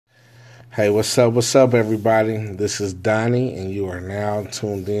Hey, what's up, everybody? This is Donnie, and you are now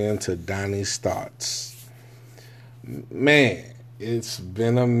tuned in to Donnie's Thoughts. Man, it's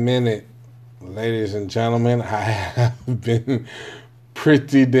been a minute, ladies and gentlemen. I have been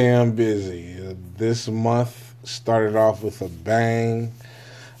pretty damn busy. This month started off with a bang.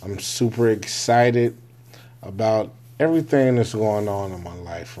 I'm super excited about everything that's going on in my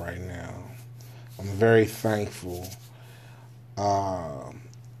life right now. I'm very thankful.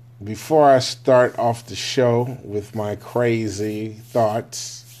 Before I start off the show with my crazy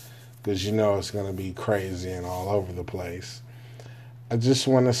thoughts, because you know it's going to be crazy and all over the place, I just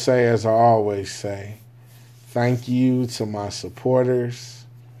want to say, as I always say, thank you to my supporters,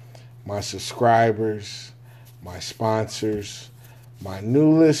 my subscribers, my sponsors, my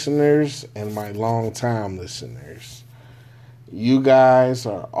new listeners, and my long-time listeners. You guys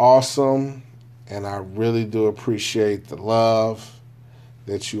are awesome, and I really do appreciate the love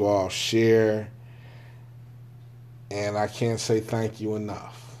that you all share, and I can't say thank you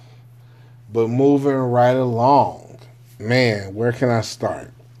enough. But moving right along, man, where can I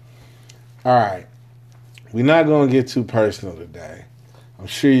start? All right, we're not going to get too personal today. I'm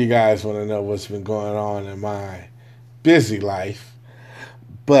sure you guys want to know what's been going on in my busy life,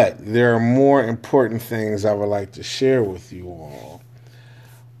 but there are more important things I would like to share with you all.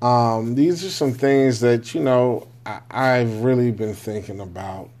 These are some things that, I've really been thinking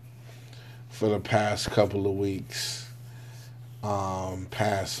about for the past couple of weeks,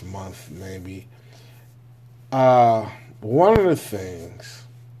 past month maybe. One of the things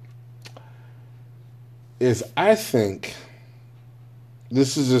is I think,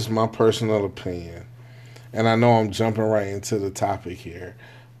 this is just my personal opinion, and I know I'm jumping right into the topic here,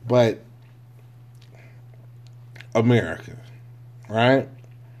 but America, right?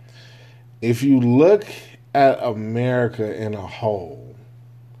 If you look at America in a whole,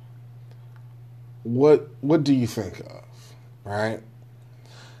 what do you think of, right?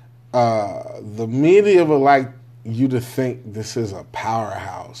 The media would like you to think this is a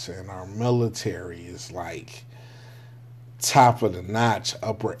powerhouse and our military is like top of the notch,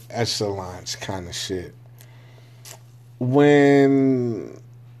 upper echelons kind of shit. When,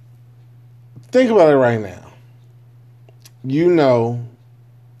 think about it right now,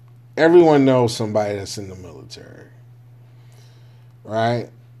 everyone knows somebody that's in the military, right?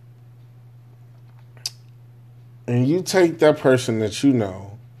 And you take that person that you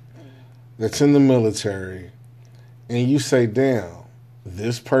know that's in the military and you say, damn,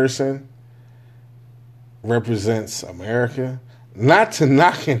 this person represents America. Not to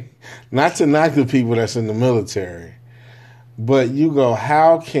knock the people that's in the military, but you go,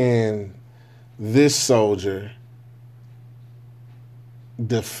 how can this soldier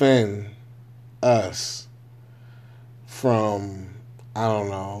defend us from, I don't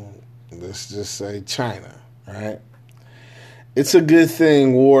know, let's just say China, right? It's a good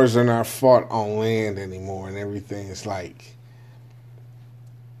thing wars are not fought on land anymore and everything is like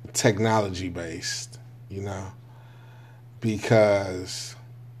technology based, because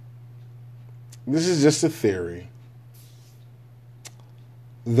this is just a theory.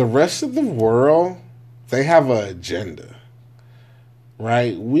 The rest of the world, they have an agenda.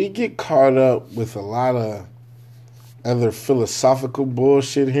 Right? We get caught up with a lot of other philosophical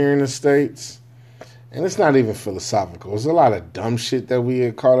bullshit here in the States. And it's not even philosophical. There's a lot of dumb shit that we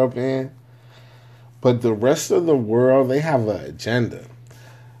get caught up in. But the rest of the world, they have an agenda.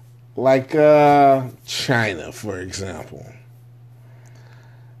 Like China, for example.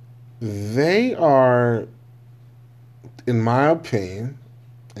 They are, in my opinion,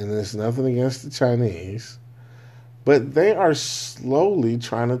 and there's nothing against the Chinese, but they are slowly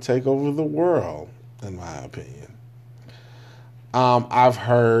trying to take over the world, in my opinion. I've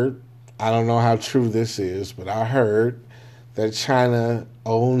heard, I don't know how true this is, but I heard that China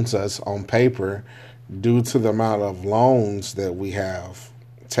owns us on paper due to the amount of loans that we have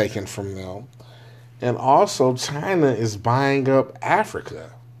taken from them. And also, China is buying up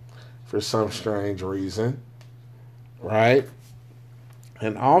Africa for some strange reason, right?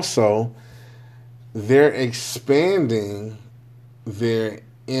 And also, they're expanding their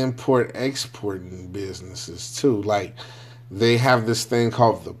import-exporting businesses too. Like, they have this thing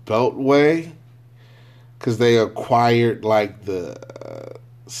called the Beltway, because they acquired like the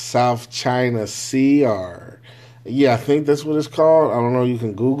South China Sea, or I think that's what it's called. I don't know. You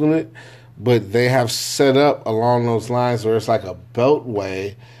can Google it, but they have set up along those lines where it's like a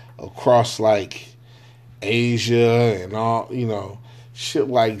Beltway across like Asia and all, shit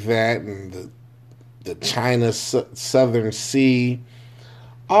like that, and the China Southern Sea,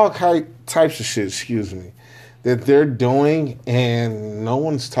 all types of shit, excuse me. that they're doing and no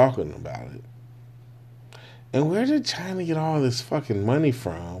one's talking about it. And where did China get all this fucking money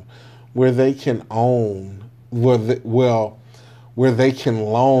from where they can own, where they can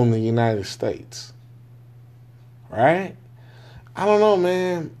loan the United States? Right? I don't know,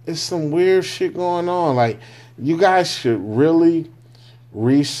 man. It's some weird shit going on. Like, you guys should really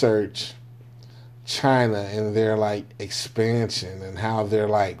research China and their like expansion and how they're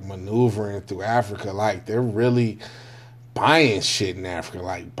like maneuvering through Africa. Like, they're really buying shit in Africa,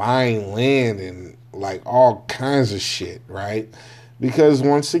 like buying land and like all kinds of shit, right? Because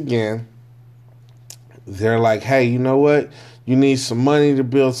once again, they're like, hey, you know what? You need some money to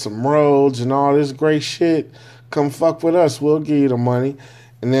build some roads and all this great shit. Come fuck with us. We'll give you the money.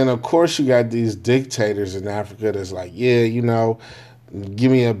 And then, of course, you got these dictators in Africa that's like, yeah, you know,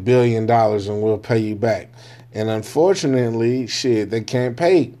 give me $1 billion and we'll pay you back. And unfortunately, shit, they can't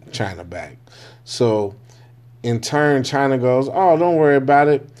pay China back. So, in turn, China goes, oh, don't worry about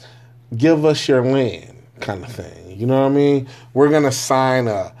it. Give us your land, kind of thing. You know what I mean? We're going to sign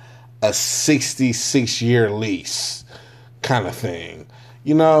a 66-year lease, kind of thing.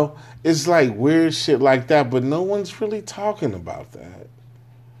 You know, it's like weird shit like that, but no one's really talking about that.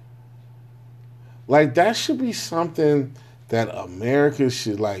 Like, that should be something that America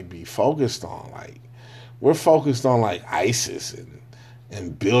should, like, be focused on. Like, we're focused on, like, ISIS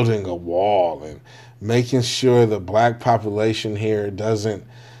and building a wall and making sure the black population here doesn't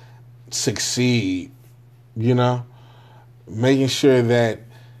succeed, you know? Making sure that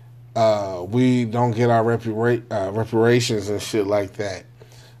we don't get our reparations and shit like that,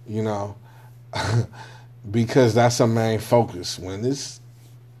 you know? Because that's our main focus. When this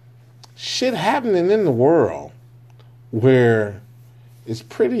shit happening in the world where it's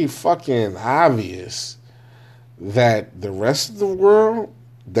pretty fucking obvious that the rest of the world,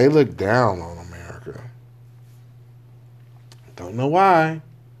 they look down on America. Don't know why,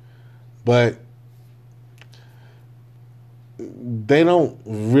 but they don't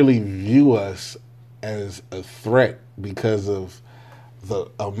really view us as a threat because of the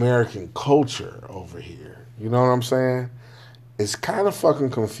American culture over here. You know what I'm saying? It's kind of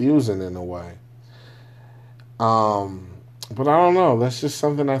fucking confusing in a way. But I don't know. That's just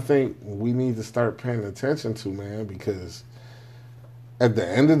something I think we need to start paying attention to, man, because at the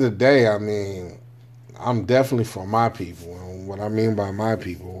end of the day, I mean, I'm definitely for my people. And what I mean by my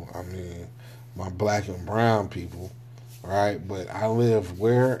people, I mean my black and brown people, right? But I live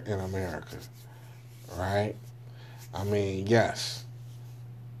where? In America, right? I mean, yes,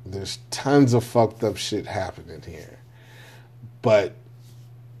 there's tons of fucked up shit happening here. But,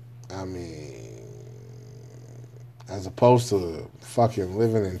 I mean, as opposed to fucking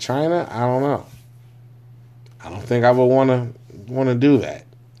living in China, I don't know. I don't think I would want to do that.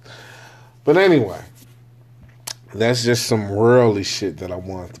 But anyway, that's just some worldly shit that I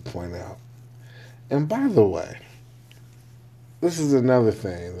wanted to point out. And by the way, this is another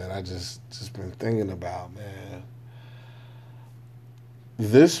thing that I just been thinking about, man.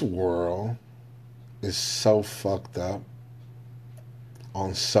 This world is so fucked up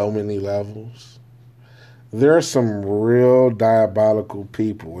on so many levels. There are some real diabolical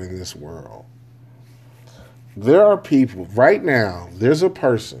people in this world. There are people right now, there's a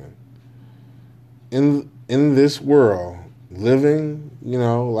person in this world living, you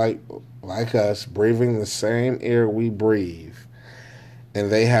know, like us, breathing the same air we breathe,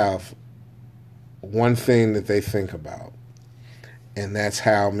 and they have one thing that they think about, and that's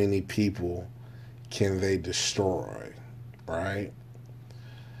how many people can they destroy, right?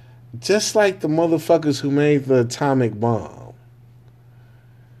 Just like the motherfuckers who made the atomic bomb.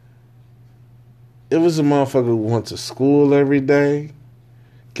 It was a motherfucker who went to school every day,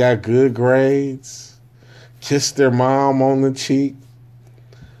 got good grades, kissed their mom on the cheek,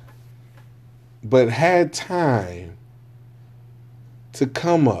 but had time to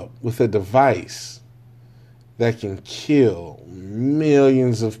come up with a device that can kill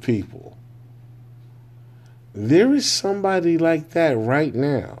millions of people. There is somebody like that right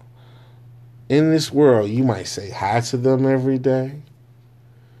now. In this world, you might say hi to them every day.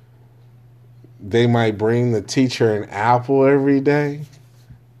 They might bring the teacher an apple every day.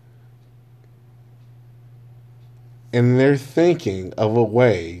 And they're thinking of a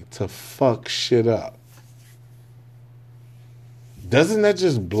way to fuck shit up. Doesn't that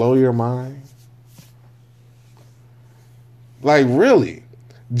just blow your mind? Like, really,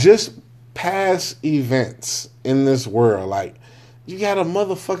 just past events in this world, like, you got a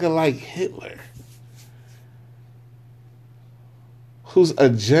motherfucker like Hitler whose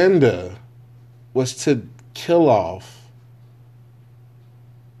agenda was to kill off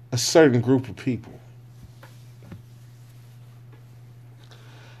a certain group of people.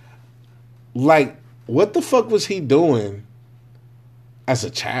 Like, what the fuck was he doing as a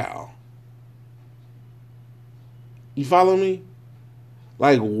child? You follow me?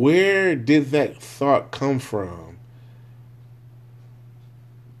 Like, where did that thought come from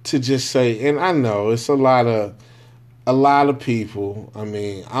to just say? And I know it's a lot of people. I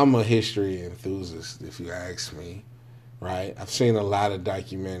mean, I'm a history enthusiast, if you ask me. Right? I've seen a lot of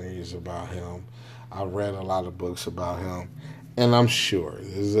documentaries about him. I've read a lot of books about him, and I'm sure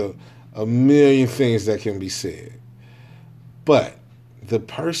there's a million things that can be said. But the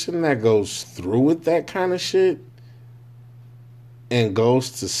person that goes through with that kind of shit and goes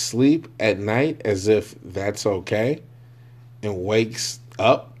to sleep at night as if that's okay and wakes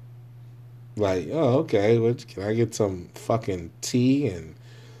up like, oh, okay, what, can I get some fucking tea and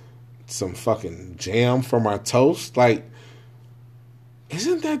some fucking jam for my toast? Like,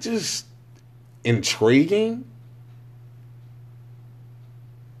 isn't that just intriguing?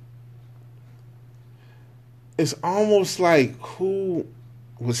 It's almost like, who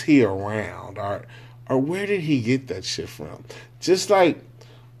was he around, or where did he get that shit from? Just like,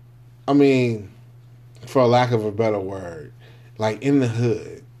 I mean, for lack of a better word, like in the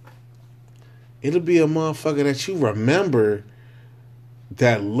hood, it'll be a motherfucker that you remember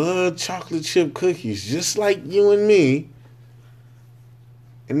that love chocolate chip cookies, just like you and me.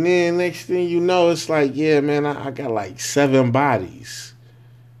 And then next thing you know, it's like, yeah, man, I got like 7 bodies.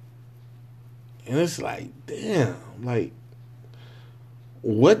 And it's like, damn, like,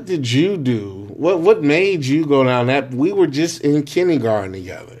 what did you do? What made you go down that? We were just in kindergarten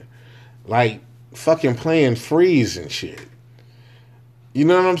together, like fucking playing freeze and shit. You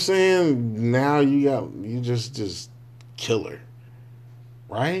know what I'm saying? Now you just killer,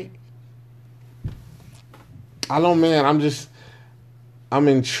 right? I don't, man. I'm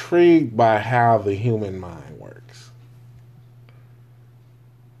intrigued by how the human mind works.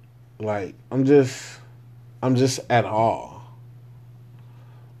 Like, I'm just at awe.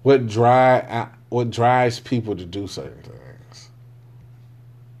 What drives people to do certain things?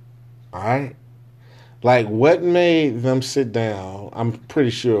 All right. Like, what made them sit down? I'm pretty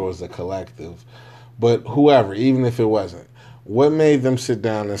sure it was a collective, but whoever, even if it wasn't, what made them sit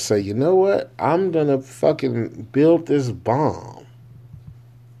down and say, you know what? I'm gonna fucking build this bomb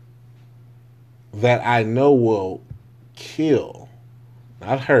that I know will kill,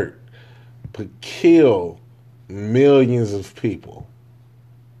 not hurt, but kill millions of people.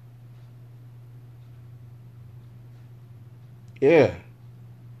 Yeah.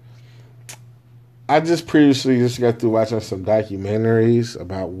 I just previously just got through watching some documentaries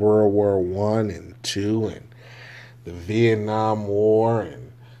about World War I and II and the Vietnam War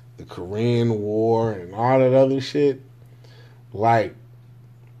and the Korean War and all that other shit. Like,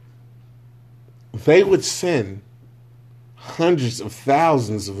 they would send hundreds of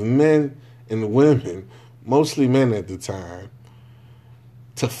thousands of men and women, mostly men at the time,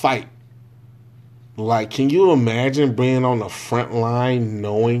 to fight. Like, can you imagine being on the front line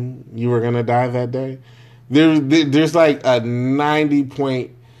knowing you were gonna die that day? There's like a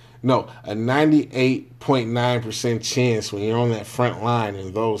 98.9% chance when you're on that front line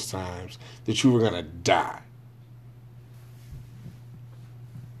in those times that you were gonna die.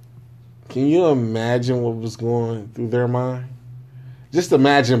 Can you imagine what was going through their mind? Just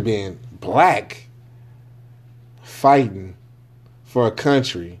imagine being black, fighting for a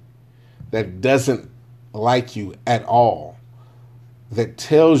country that doesn't like you at all, that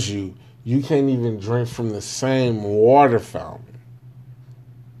tells you you can't even drink from the same water fountain,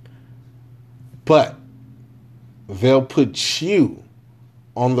 but they'll put you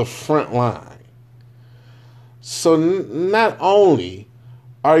on the front line. So not only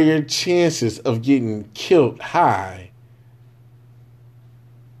are your chances of getting killed high,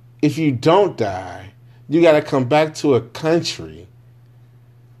 if you don't die, you got to come back to a country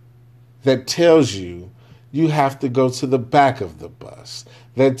that tells you you have to go to the back of the bus,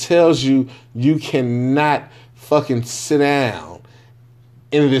 that tells you you cannot fucking sit down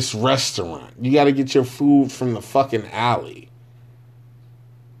in this restaurant. You got to get your food from the fucking alley.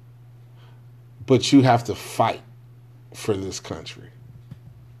 But you have to fight for this country.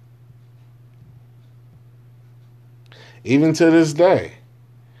 Even to this day,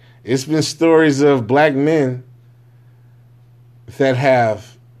 it's been stories of black men that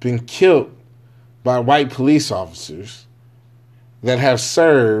have been killed by white police officers that have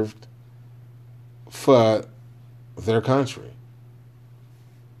served for their country.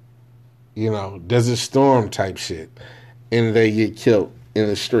 You know, Desert Storm type shit. And they get killed in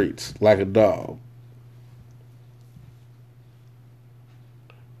the streets like a dog.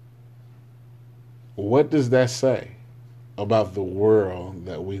 What does that say about the world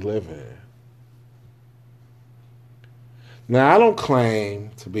that we live in? Now, I don't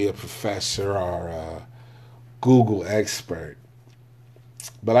claim to be a professor or a Google expert,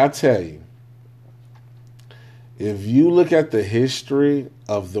 but I tell you, if you look at the history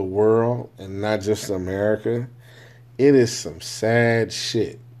of the world and not just America, it is some sad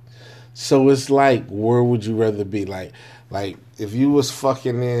shit. So it's like, where would you rather be? Like if you was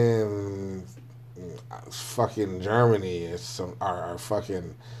fucking in fucking Germany or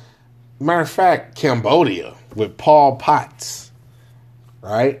fucking, matter of fact, Cambodia with Pol Pot's,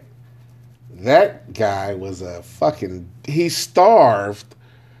 right? That guy was he starved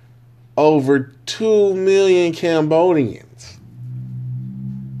over 2 million Cambodians.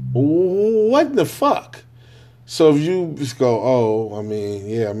 What the fuck? So if you just go, oh, I mean,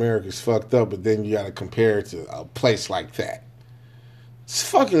 yeah, America's fucked up, but then you got to compare it to a place like that. It's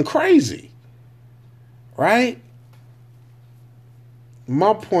fucking crazy, right?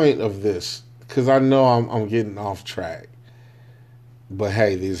 My point of this, because I know I'm getting off track, but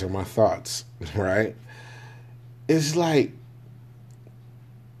hey, these are my thoughts, right? It's like,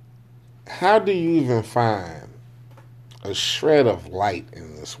 how do you even find a shred of light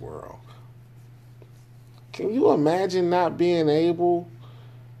in this world? Can you imagine not being able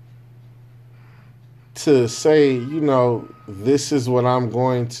to say, this is what I'm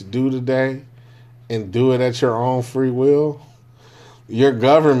going to do today and do it at your own free will? Your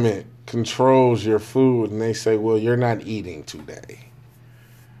government controls your food and they say, well, you're not eating today.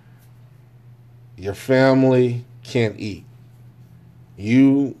 Your family can't eat.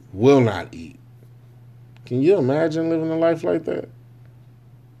 You will not eat. Can you imagine living a life like that?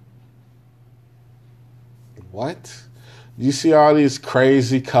 What? You see all these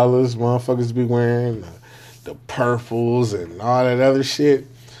crazy colors motherfuckers be wearing, the purples and all that other shit.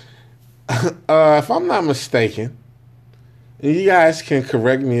 If I'm not mistaken, and you guys can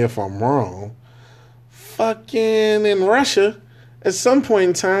correct me if I'm wrong, fucking in Russia, at some point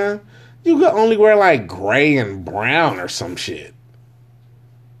in time, you could only wear like gray and brown or some shit.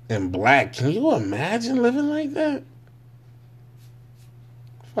 And black. Can you imagine living like that?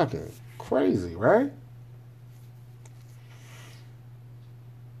 Fucking crazy, right?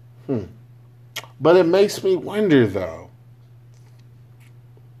 But it makes me wonder, though.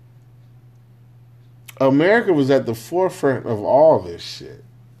 America was at the forefront of all this shit,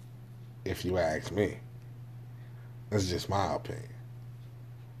 if you ask me. That's just my opinion.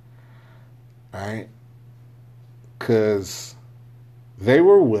 Right? Because they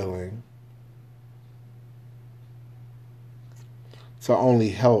were willing to only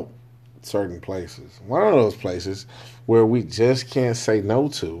help certain places. One of those places where we just can't say no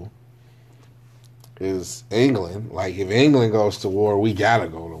to is England. Like, if England goes to war, we gotta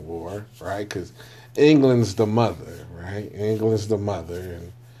go to war, right? Because England's the mother, right? England's the mother,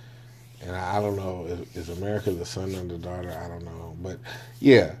 and I don't know, is America the son or the daughter? I don't know, but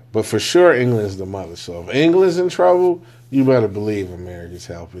yeah, but for sure England's the mother. So if England's in trouble, you better believe America's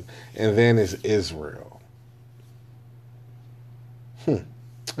helping, and then it's Israel.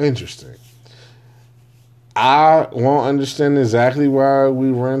 Interesting. I won't understand exactly why we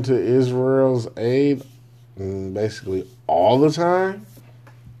run to Israel's aid basically all the time.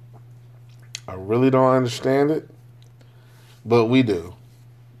 I really don't understand it, but we do.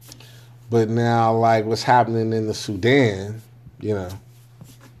 But now, like what's happening in the Sudan,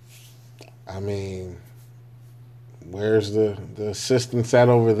 I mean, where's the assistance at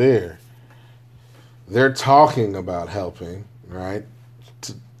over there? They're talking about helping, right?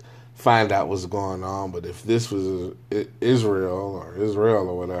 Find out what's going on, but if this was Israel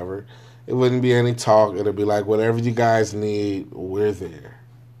or whatever, it wouldn't be any talk. It'd be like, whatever you guys need, we're there.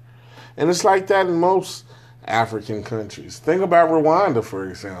 And it's like that in most African countries. Think about Rwanda, for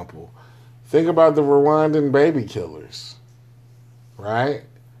example. Think about the Rwandan baby killers, right?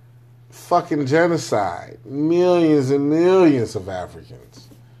 Fucking genocide. Millions and millions of Africans,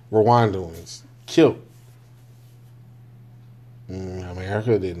 Rwandans, killed.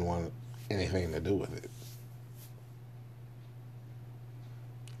 America didn't want anything to do with it.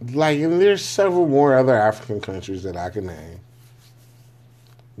 Like, and there's several more other African countries that I can name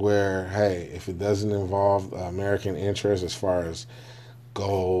where, hey, if it doesn't involve American interests as far as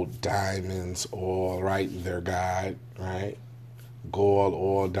gold, diamonds, oil, right? Their God, right? Gold,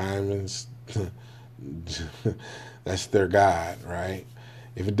 oil, diamonds, that's their God, right?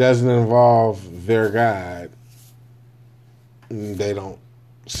 If it doesn't involve their God, they don't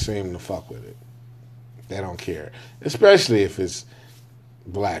seem to fuck with it. They don't care. Especially if it's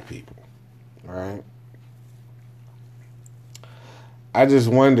black people, right? I just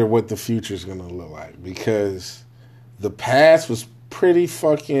wonder what the future's going to look like, because the past was pretty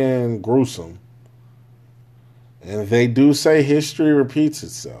fucking gruesome. And they do say history repeats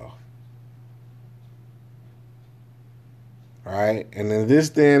itself. Right? And in this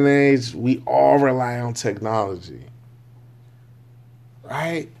day and age, we all rely on technology.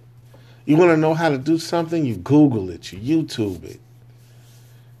 Right? You want to know how to do something? You Google it, you YouTube it.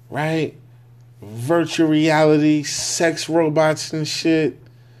 Right? Virtual reality, sex robots and shit.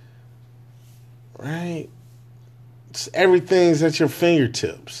 Right? Everything's at your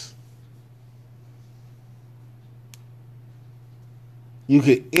fingertips. You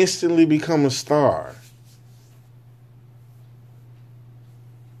could instantly become a star.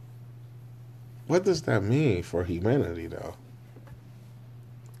 What does that mean for humanity, though?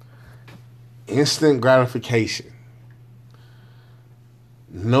 Instant gratification.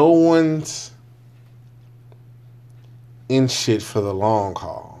 No one's in shit for the long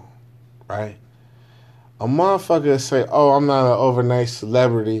haul, right? A motherfucker say, "Oh, I'm not an overnight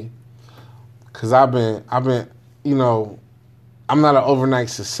celebrity because I've been, you know, I'm not an overnight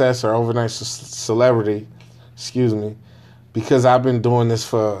success or overnight celebrity, excuse me, because I've been doing this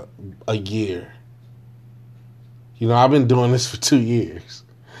for a year. You know, I've been doing this for 2 years."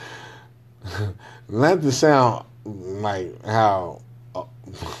 Not to sound like how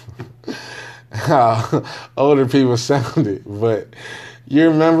older people sounded, but you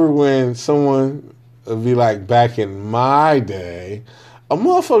remember when someone would be like, back in my day, a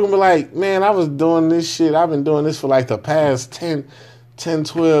motherfucker would be like, "Man, I was doing this shit. I've been doing this for like the past 10,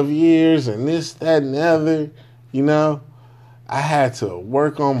 12 years and this, that, and the other. You know, I had to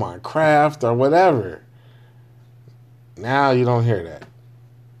work on my craft or whatever." Now you don't hear that,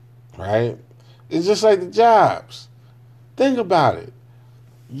 right? It's just like the jobs. Think about it.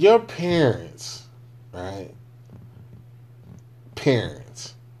 Your parents, right?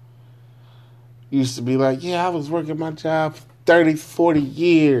 Parents used to be like, "Yeah, I was working my job for 30, 40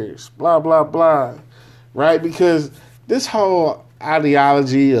 years, blah, blah, blah," right? Because this whole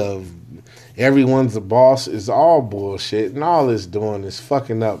ideology of everyone's a boss is all bullshit, and all it's doing is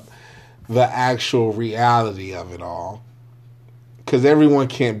fucking up the actual reality of it all. Because everyone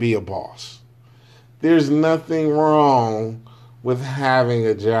can't be a boss. There's nothing wrong with having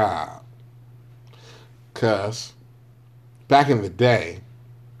a job. Because back in the day,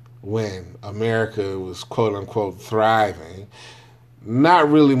 when America was quote unquote thriving, not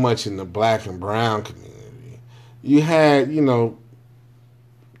really much in the black and brown community. You had, here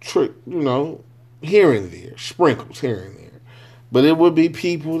and there, sprinkles here and there. But it would be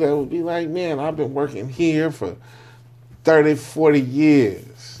people that would be like, "Man, I've been working here for 30, 40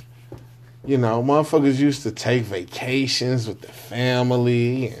 years. You know, motherfuckers used to take vacations with the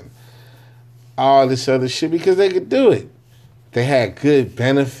family and all this other shit because they could do it. They had good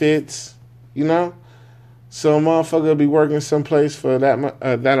benefits, you know? So a motherfucker would be working someplace for that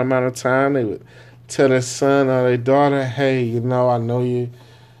amount of time. They would tell their son or their daughter, "Hey, I know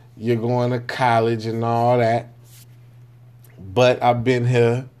you're going to college and all that, but I've been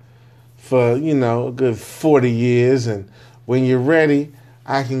here for, a good 40 years, and when you're ready,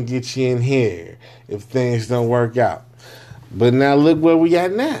 I can get you in here if things don't work out." But now look where we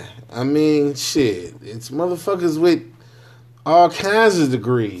at now. I mean, shit, it's motherfuckers with all kinds of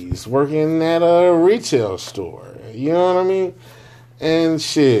degrees working at a retail store. You know what I mean? And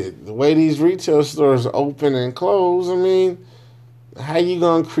shit, the way these retail stores open and close, I mean, how you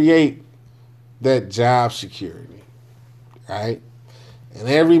gonna create that job security, right? And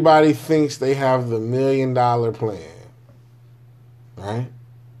everybody thinks they have the $1 million plan, right?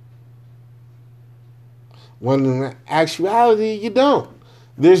 When in actuality, you don't.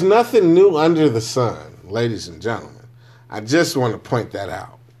 There's nothing new under the sun, ladies and gentlemen. I just want to point that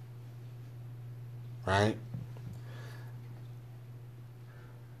out, right?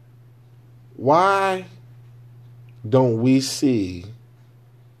 Why don't we see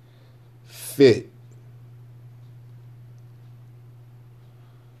fit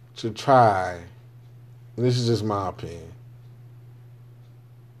to try, and this is just my opinion,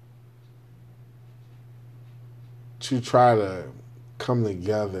 to try to come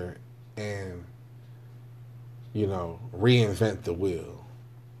together and, reinvent the wheel?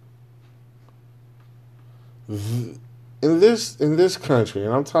 In this country,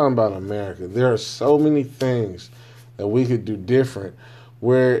 and I'm talking about America, there are so many things that we could do different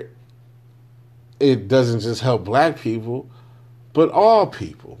where it doesn't just help black people, but all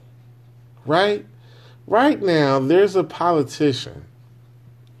people, right? Right now, there's a politician.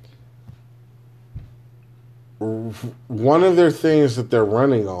 One of their things that they're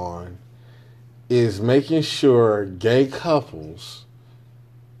running on is making sure gay couples,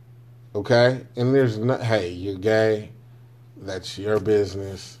 okay? And there's not, hey, you're gay, that's your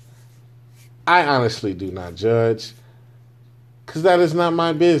business. I honestly do not judge because that is not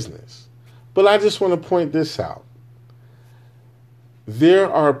my business. But I just want to point this out. There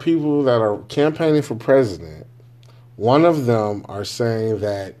are people that are campaigning for president. One of them are saying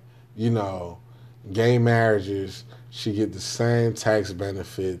that, gay marriages should get the same tax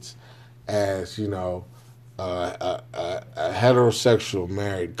benefits as, a heterosexual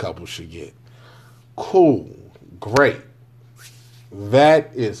married couple should get. Cool. Great.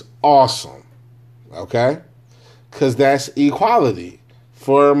 That is awesome. Okay? Because that's equality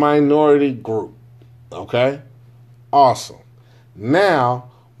for a minority group. Okay? Awesome. Now,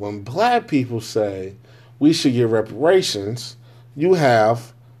 when black people say we should get reparations, you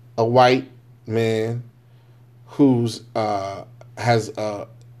have a white man who's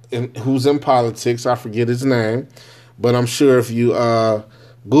who's in politics. I forget his name, but I'm sure if you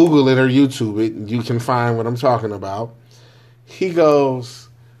Google it or YouTube it, you can find what I'm talking about. He goes,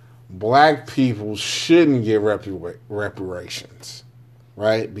 black people shouldn't get reparations,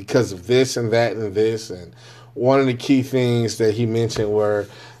 right? Because of this and that and this. And one of the key things that he mentioned were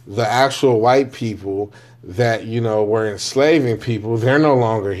the actual white people that, were enslaving people. They're no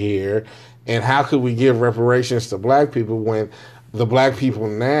longer here. And how could we give reparations to black people when the black people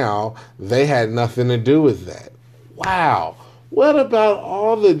now, they had nothing to do with that? Wow. What about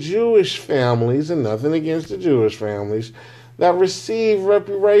all the Jewish families, and nothing against the Jewish families, that received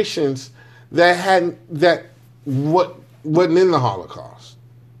reparations that wasn't in the Holocaust?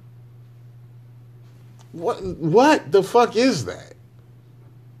 What the fuck is that?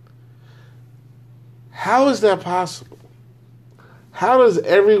 How is that possible? How does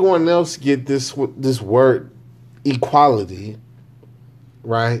everyone else get this word equality,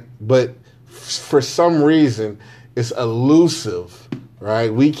 right? But for some reason, it's elusive,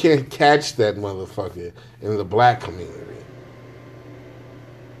 right? We can't catch that motherfucker in the black community.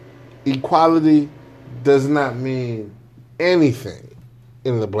 Equality does not mean anything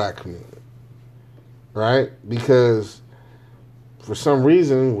in the black community, right? Because for some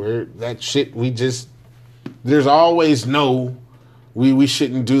reason, there's always no, we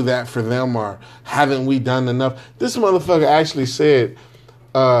shouldn't do that for them, or haven't we done enough? This motherfucker actually said,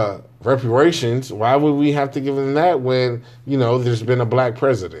 reparations, why would we have to give them that when, there's been a black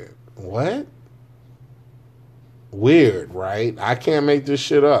president? What? Weird, right? I can't make this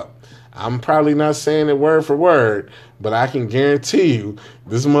shit up. I'm probably not saying it word for word, but I can guarantee you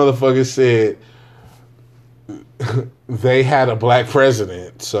this motherfucker said they had a black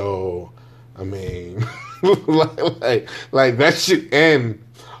president. So, I mean, like that should end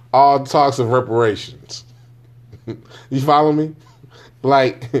all talks of reparations. You follow me?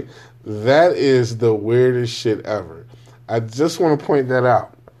 Like, that is the weirdest shit ever. I just want to point that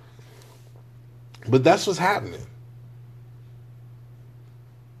out. But that's what's happening.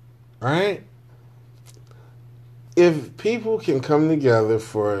 Right? If people can come together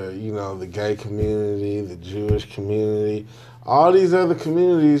for, the gay community, the Jewish community, all these other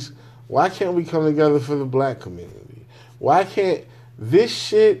communities, why can't we come together for the black community? Why can't this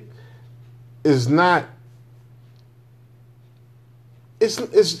shit is not, it's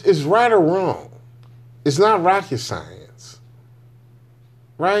right or wrong. It's not rocket science.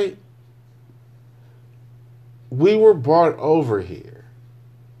 Right? We were brought over here.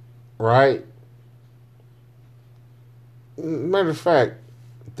 Right? Matter of fact,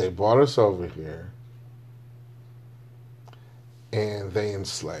 they brought us over here and they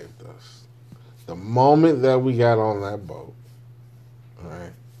enslaved us. The moment that we got on that boat,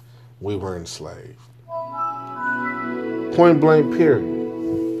 right, we were enslaved. Point blank, period.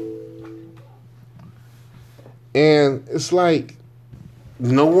 And it's like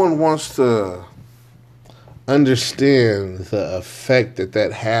no one wants to understand the effect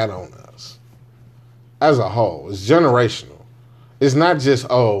that had on us as a whole. It's generational. It's not just,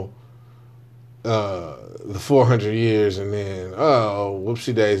 the 400 years and then,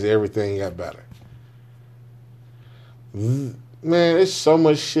 whoopsie daisy, everything got better. Man, there's so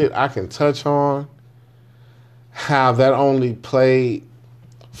much shit I can touch on. How that only played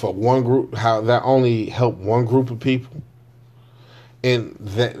for one group, how that only helped one group of people. And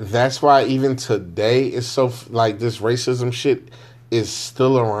that's why even today it's so, like, this racism shit is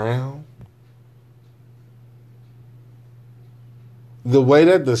still around. The way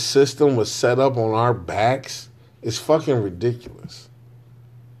that the system was set up on our backs is fucking ridiculous.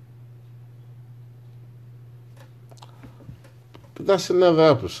 But that's another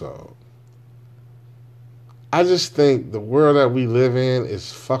episode. I just think the world that we live in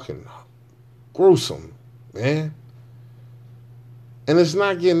is fucking gruesome, man. And it's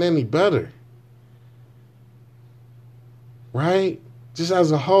not getting any better. Right? Just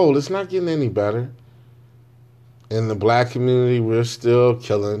as a whole, it's not getting any better. In the black community, we're still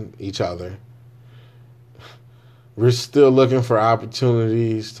killing each other. We're still looking for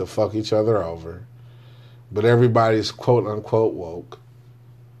opportunities to fuck each other over. But everybody's quote unquote woke.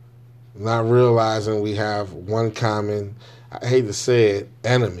 Not realizing we have one common, I hate to say it,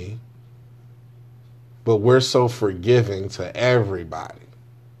 enemy. But we're so forgiving to everybody.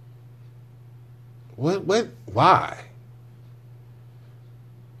 Why?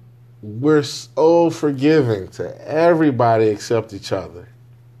 We're so forgiving to everybody except each other.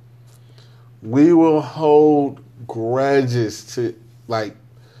 We will hold grudges to, like,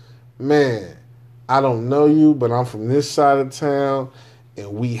 man, I don't know you, but I'm from this side of town,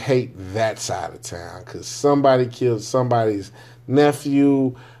 and we hate that side of town because somebody killed somebody's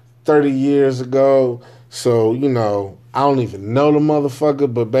nephew 30 years ago. So, I don't even know the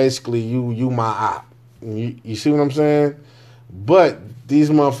motherfucker, but basically you my op. You see what I'm saying? But these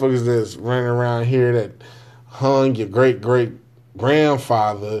motherfuckers that's running around here that hung your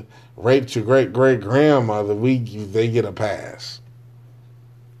great-great-grandfather, raped your great-great-grandmother, they get a pass.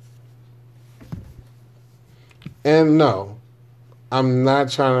 And no, I'm not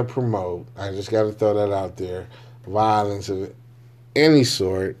trying to promote, I just got to throw that out there, violence of any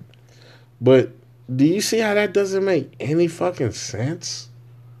sort. But do you see how that doesn't make any fucking sense?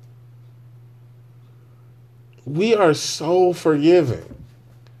 We are so forgiving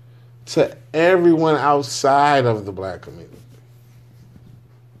to everyone outside of the black community.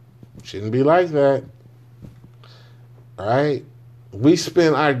 Shouldn't be like that. All right? We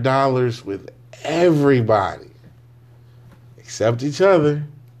spend our dollars with everybody except each other.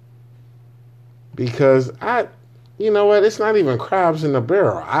 Because you know what? It's not even crabs in the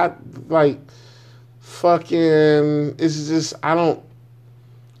barrel. It's just,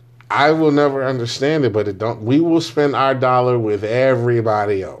 I will never understand it, but we will spend our dollar with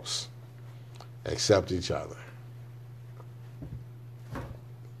everybody else except each other.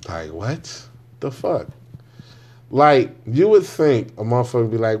 Like, what the fuck? Like, you would think a motherfucker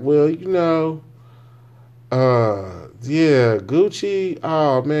would be like, well, yeah, Gucci,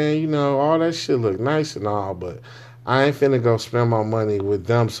 oh man, all that shit look nice and all, but I ain't finna go spend my money with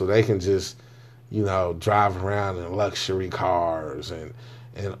them so they can just, drive around in luxury cars and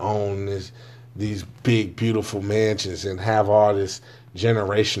own these big, beautiful mansions and have all this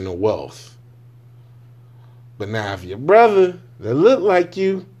generational wealth. But now if your brother that look like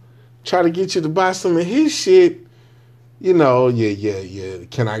you try to get you to buy some of his shit, can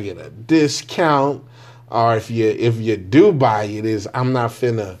I get a discount? Or if you do buy it, if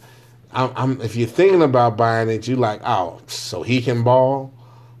you're thinking about buying it, you like, oh, so he can ball?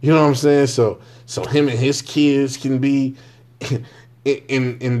 You know what I'm saying? So him and his kids can be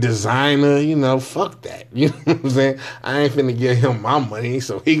in designer, fuck that. You know what I'm saying? I ain't finna give him my money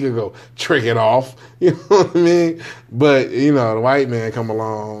so he could go trick it off. You know what I mean? But, the white man come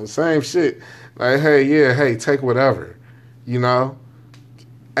along, same shit. Like, hey, take whatever.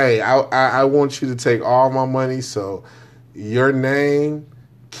 Hey, I want you to take all my money so your name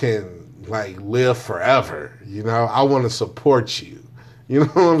can, like, live forever. I want to support you. You know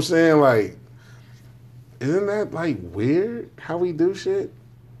what I'm saying? Like, isn't that, like, weird how we do shit?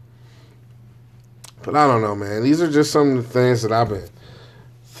 But I don't know, man. These are just some of the things that I've been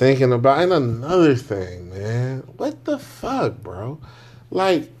thinking about. And another thing, man. What the fuck, bro?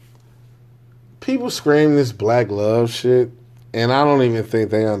 Like, people scream this black love shit, and I don't even think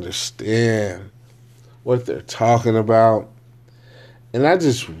they understand what they're talking about. And I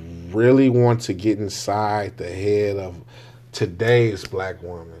just really want to get inside the head of today's black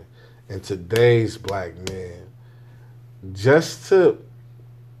woman and today's black man, just to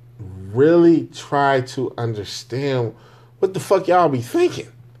really try to understand what the fuck y'all be thinking.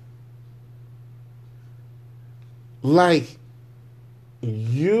 Like,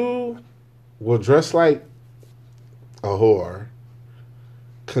 you will dress like a whore,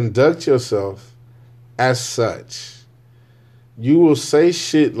 conduct yourself as such. You will say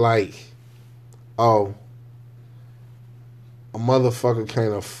shit like, oh, a motherfucker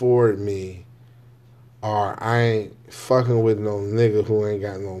can't afford me, or I ain't fucking with no nigga who ain't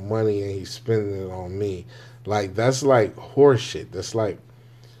got no money and he's spending it on me. Like, that's like horseshit. That's like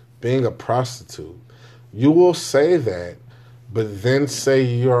being a prostitute. You will say that, but then say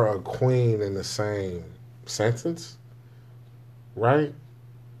you're a queen in the same sentence, right?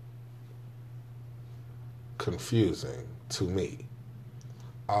 Confusing to me.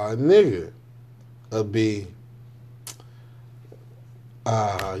 A nigga would be,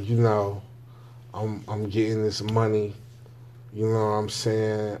 I'm getting this money You know what I'm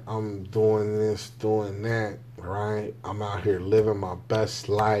saying? I'm doing this, doing that, right? I'm out here living my best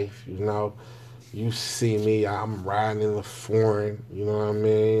life, you know. You see me, I'm riding in the foreign, you know what I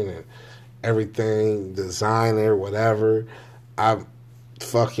mean? And everything, designer, whatever. I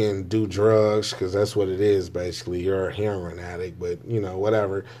fucking do drugs because that's what it is basically. You're a heroin addict, but you know,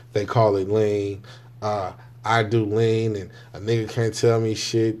 whatever. They call it lean. Uh, I do lean, and a nigga can't tell me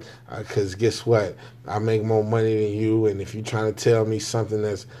shit because guess what? I make more money than you, and if you trying to tell me something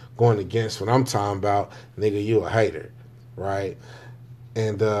that's going against what I'm talking about, nigga, you a hater, right?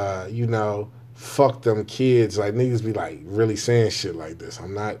 And you know, fuck them kids. Like niggas be like really saying shit like this.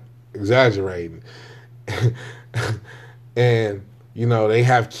 I'm not exaggerating. And you know they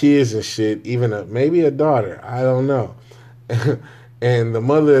have kids and shit, even maybe a daughter, I don't know. And the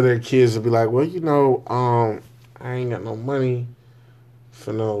mother of their kids will be like, well, you know, I ain't got no money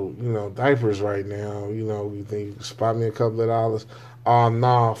for no, you know, diapers right now. You know, you think you can spot me a couple of dollars? Oh,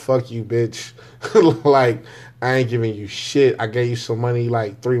 nah, fuck you, bitch. Like, I ain't giving you shit. I gave you some money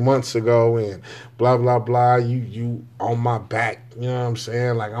like 3 months ago and blah, blah, blah. You on my back. You know what I'm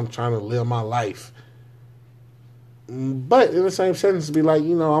saying? Like, I'm trying to live my life. But in the same sentence, be like,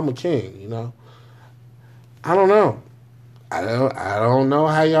 you know, I'm a king, you know? I don't know. I don't know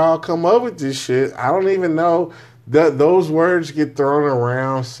how y'all come up with this shit. I don't even know. Those words get thrown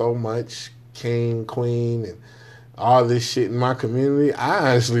around so much, king, queen, and all this shit in my community.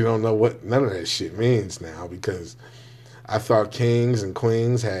 I honestly don't know what none of that shit means now because I thought kings and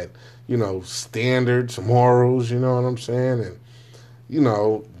queens had, you know, standards, morals, you know what I'm saying? And, you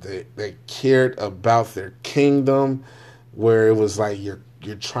know, they cared about their kingdom where it was like you're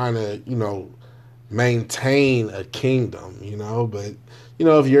trying to, you know, maintain a kingdom, you know, but you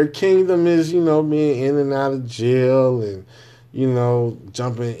know, if your kingdom is, you know, being in and out of jail and, you know,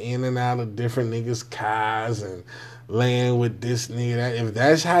 jumping in and out of different niggas' cars and laying with this nigga, that, if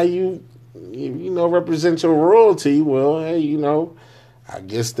that's how you know, represent your royalty, well, hey, you know, I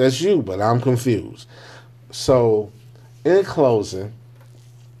guess that's you, but I'm confused. So, in closing,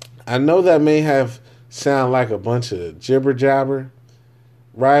 I know that may have sound like a bunch of jibber jabber,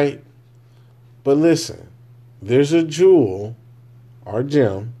 right? But listen, there's a jewel or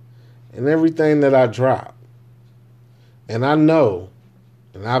gem in everything that I drop. And I know,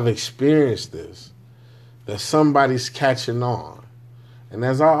 and I've experienced this, that somebody's catching on. And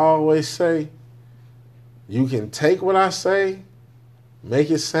as I always say, you can take what I say, make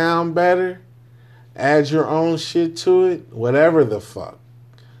it sound better, add your own shit to it, whatever the fuck.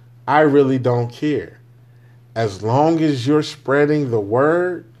 I really don't care. As long as you're spreading the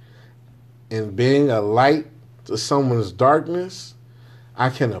word and being a light to someone's darkness, I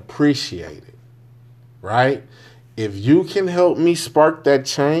can appreciate it, right? If you can help me spark that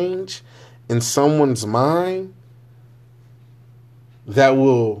change in someone's mind that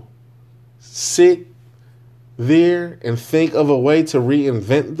will sit there and think of a way to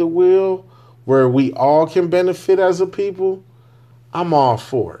reinvent the wheel where we all can benefit as a people, I'm all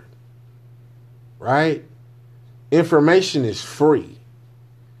for it, right? Information is free.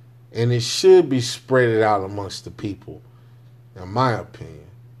 And it should be spread out amongst the people, in my opinion.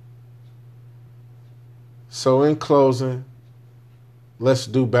 So in closing, let's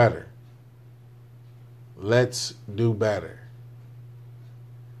do better. Let's do better.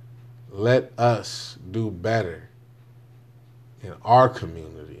 Let us do better in our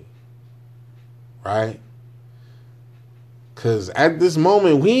community, right? Because at this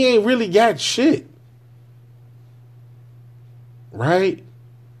moment, we ain't really got shit, right?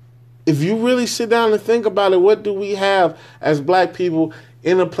 If you really sit down and think about it, what do we have as black people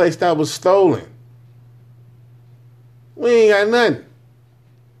in a place that was stolen? We ain't got nothing.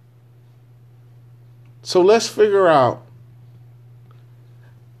 So let's figure out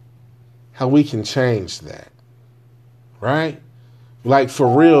how we can change that, right? Like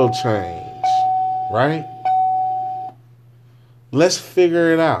for real change, right? Let's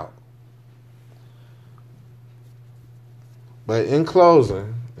figure it out. But in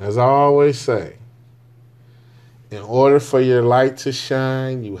closing, as I always say, in order for your light to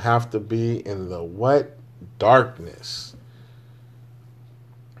shine, you have to be in the what? Darkness.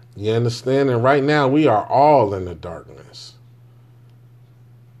 You understand? And right now, we are all in the darkness.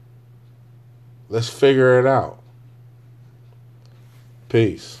 Let's figure it out.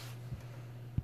 Peace.